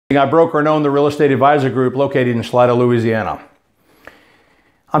I broker and own the Real Estate Advisor Group located in Slidell, Louisiana.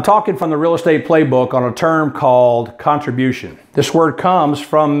 I'm talking from the Real Estate Playbook on a term called contribution. This word comes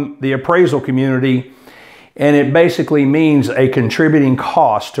from the appraisal community, and it basically means a contributing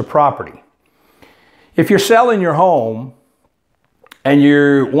cost to property. If you're selling your home and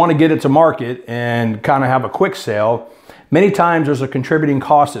you want to get it to market and kind of have a quick sale, many times there's a contributing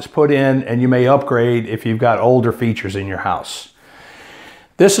cost that's put in, and you may upgrade if you've got older features in your house.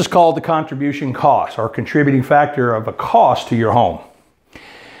 This is called the contribution cost, or contributing factor of a cost to your home.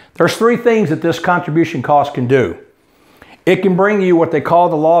 There's three things that this contribution cost can do. It can bring you what they call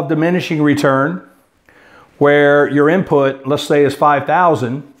the law of diminishing return, where your input, let's say, is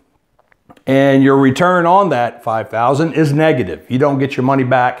 $5,000, and your return on that $5,000 is negative. You don't get your money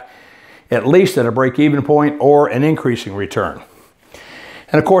back, at least at a break-even point or an increasing return.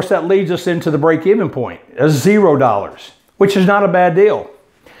 And of course, that leads us into the break-even point as $0, which is not a bad deal.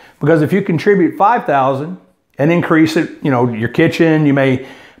 Because if you contribute $5,000 and increase it, your kitchen, you may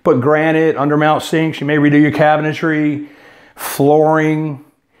put granite, undermount sinks, you may redo your cabinetry, flooring.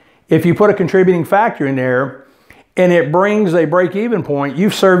 If you put a contributing factor in there and it brings a break-even point,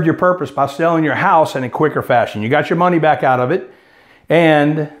 you've served your purpose by selling your house in a quicker fashion. You got your money back out of it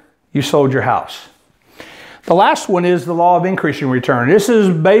and you sold your house. The last one is the law of increasing return. This is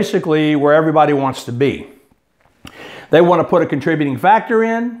basically where everybody wants to be. They want to put a contributing factor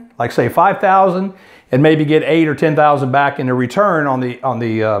in, like say $5,000, and maybe get $8,000 or $10,000 back in a return on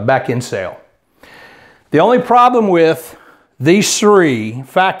the back-end sale. The only problem with these three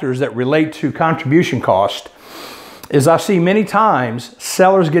factors that relate to contribution cost is I see many times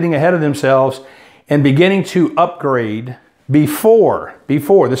sellers getting ahead of themselves and beginning to upgrade before,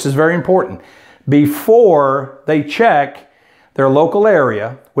 this is very important, before they check their local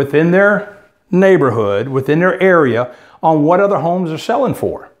area, within their neighborhood, within their area, on what other homes are selling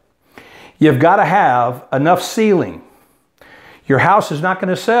for. You've got to have enough ceiling. Your house is not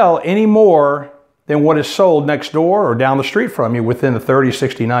going to sell any more than what is sold next door or down the street from you within the 30,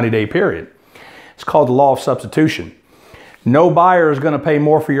 60, 90-day period. It's called the law of substitution. No buyer is going to pay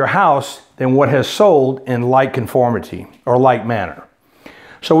more for your house than what has sold in like conformity or like manner.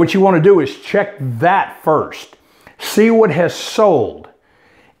 So what you want to do is check that first. See what has sold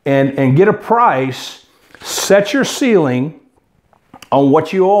and get a price, set your ceiling on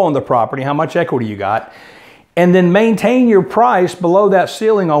what you owe on the property, how much equity you got, and then maintain your price below that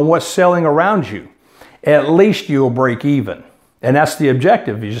ceiling on what's selling around you. At least you'll break even. And that's the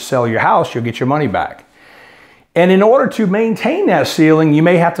objective. You just sell your house, you'll get your money back. And in order to maintain that ceiling, you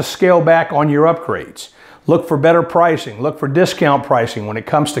may have to scale back on your upgrades. Look for better pricing. Look for discount pricing when it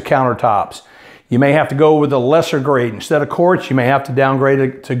comes to countertops. You may have to go with a lesser grade. Instead of quartz, you may have to downgrade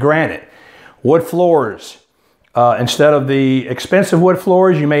it to granite. Wood floors. Instead of the expensive wood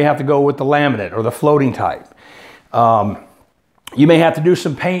floors, you may have to go with the laminate or the floating type. You may have to do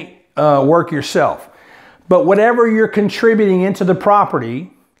some paint work yourself. But whatever you're contributing into the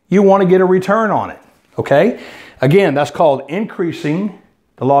property, you want to get a return on it. Okay? Again, that's called increasing,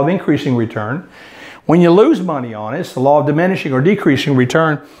 the law of increasing return. When you lose money on it, it's the law of diminishing or decreasing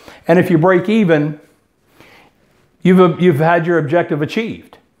return. And if you break even, you've had your objective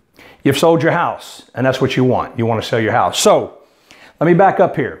achieved. You've sold your house, and that's what you want. You want to sell your house. So, let me back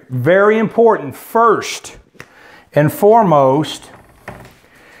up here. Very important, first and foremost,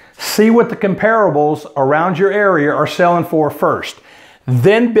 see what the comparables around your area are selling for first.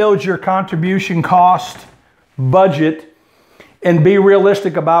 Then build your contribution cost budget and be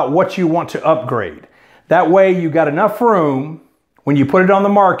realistic about what you want to upgrade. That way you got enough room when you put it on the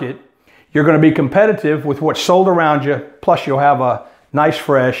market. You're going to be competitive with what's sold around you, plus you'll have a nice,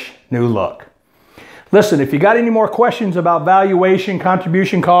 fresh, new look. Listen, if you got any more questions about valuation,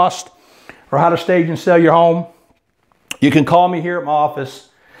 contribution cost, or how to stage and sell your home, you can call me here at my office,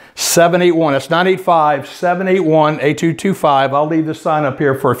 781, that's 985-781-8225. I'll leave this sign up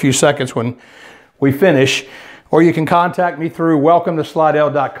here for a few seconds when we finish, or you can contact me through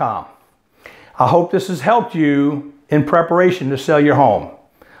welcome-to-slidell.com. I hope this has helped you in preparation to sell your home.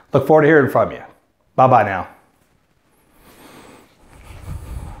 Look forward to hearing from you. Bye-bye now.